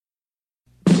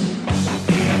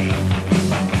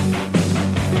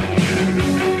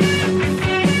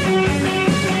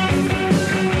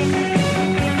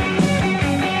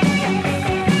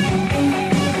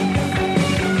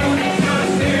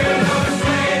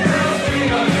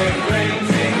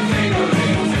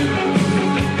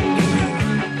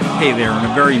Hey there,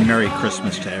 and a very Merry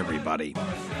Christmas to everybody.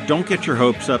 Don't get your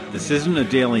hopes up, this isn't a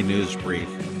daily news brief,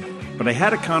 but I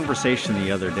had a conversation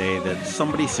the other day that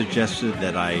somebody suggested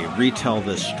that I retell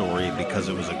this story because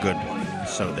it was a good one,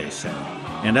 so they said.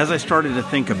 And as I started to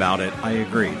think about it, I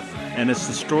agreed. And it's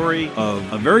the story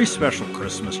of a very special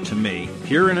Christmas to me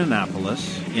here in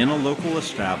Annapolis, in a local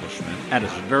establishment, at a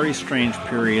very strange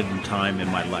period in time in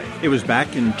my life. It was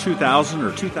back in 2000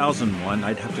 or 2001.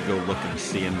 I'd have to go look and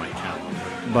see in my calendar.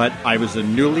 But I was a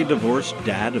newly divorced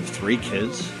dad of 3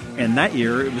 kids, and that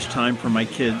year it was time for my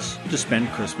kids to spend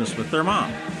Christmas with their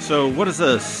mom. So what does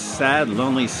a sad,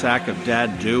 lonely sack of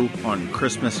dad do on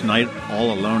Christmas night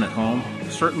all alone at home?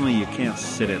 Certainly you can't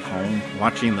sit at home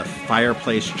watching the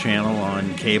Fireplace channel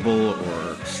on cable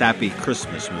or sappy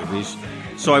Christmas movies.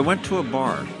 So I went to a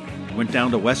bar. I went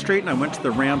down to West Street and I went to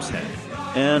the Ram's Head.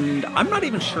 And I'm not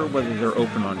even sure whether they're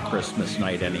open on Christmas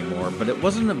night anymore, but it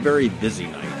wasn't a very busy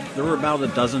night. There were about a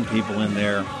dozen people in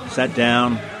there, sat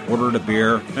down, ordered a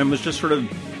beer, and was just sort of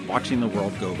watching the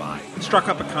world go by. Struck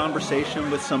up a conversation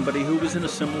with somebody who was in a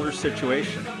similar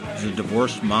situation. It was a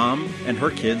divorced mom, and her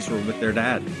kids were with their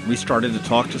dad. We started to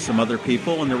talk to some other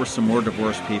people, and there were some more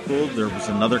divorced people. There was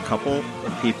another couple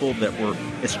of people that were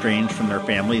estranged from their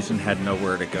families and had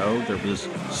nowhere to go. There was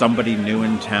somebody new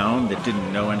in town that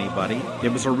didn't know anybody.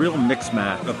 It was a real mixed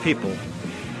match of people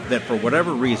that for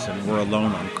whatever reason were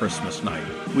alone on Christmas night.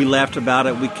 We laughed about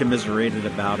it, we commiserated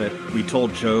about it, we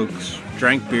told jokes,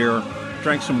 drank beer,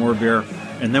 drank some more beer,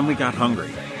 and then we got hungry.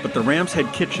 But the Ram's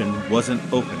Head kitchen wasn't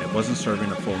open. It wasn't serving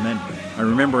a full menu. I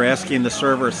remember asking the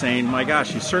server, saying, my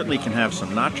gosh, you certainly can have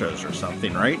some nachos or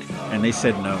something, right? And they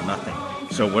said, no, nothing.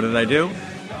 So what did I do?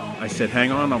 I said,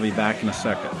 hang on, I'll be back in a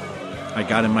second. I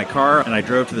got in my car and I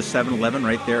drove to the 7-Eleven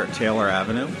right there at Taylor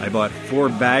Avenue. I bought 4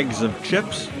 bags of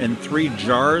chips and 3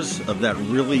 jars of that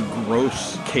really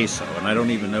gross queso, and I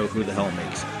don't even know who the hell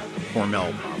makes it.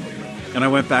 Hormel, probably. And I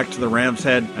went back to the Ram's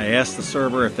Head. I asked the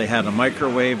server if they had a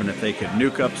microwave and if they could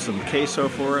nuke up some queso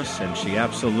for us, and she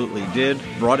absolutely did.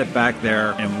 Brought it back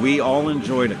there, and we all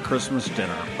enjoyed a Christmas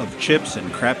dinner of chips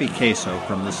and crappy queso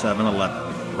from the 7-Eleven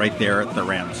right there at the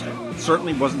Ram's Head. It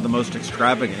certainly wasn't the most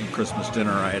extravagant Christmas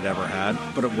dinner I had ever had,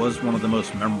 but it was one of the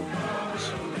most memorable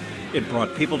ones. It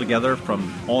brought people together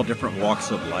from all different walks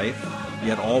of life,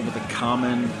 yet all with a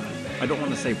common, I don't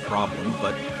want to say problem,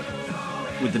 but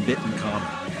with a bit in common.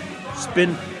 It's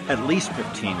been at least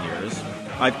 15 years.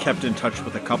 I've kept in touch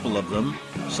with a couple of them.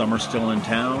 Some are still in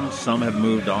town, some have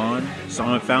moved on, some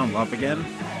have found love again.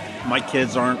 My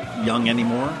kids aren't young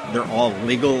anymore. They're all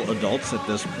legal adults at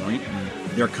this point, and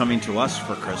they're coming to us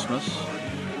for Christmas.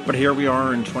 But here we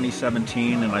are in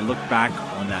 2017, and I look back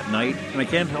on that night, and I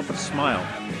can't help but smile.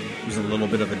 It was a little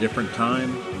bit of a different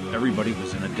time. Everybody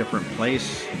was in a different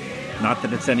place. Not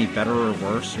that it's any better or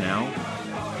worse now.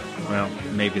 Well,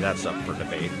 maybe that's up for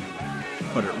debate.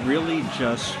 But it really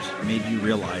just made you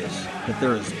realize that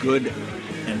there is good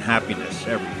and happiness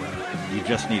everywhere. You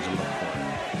just need to look for it.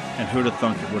 And who'd have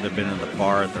thunk it would have been in the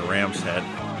bar at the Ram's Head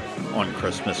on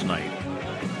Christmas night.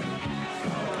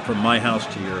 From my house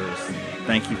to yours,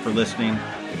 thank you for listening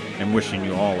and wishing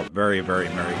you all a very, very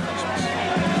Merry Christmas.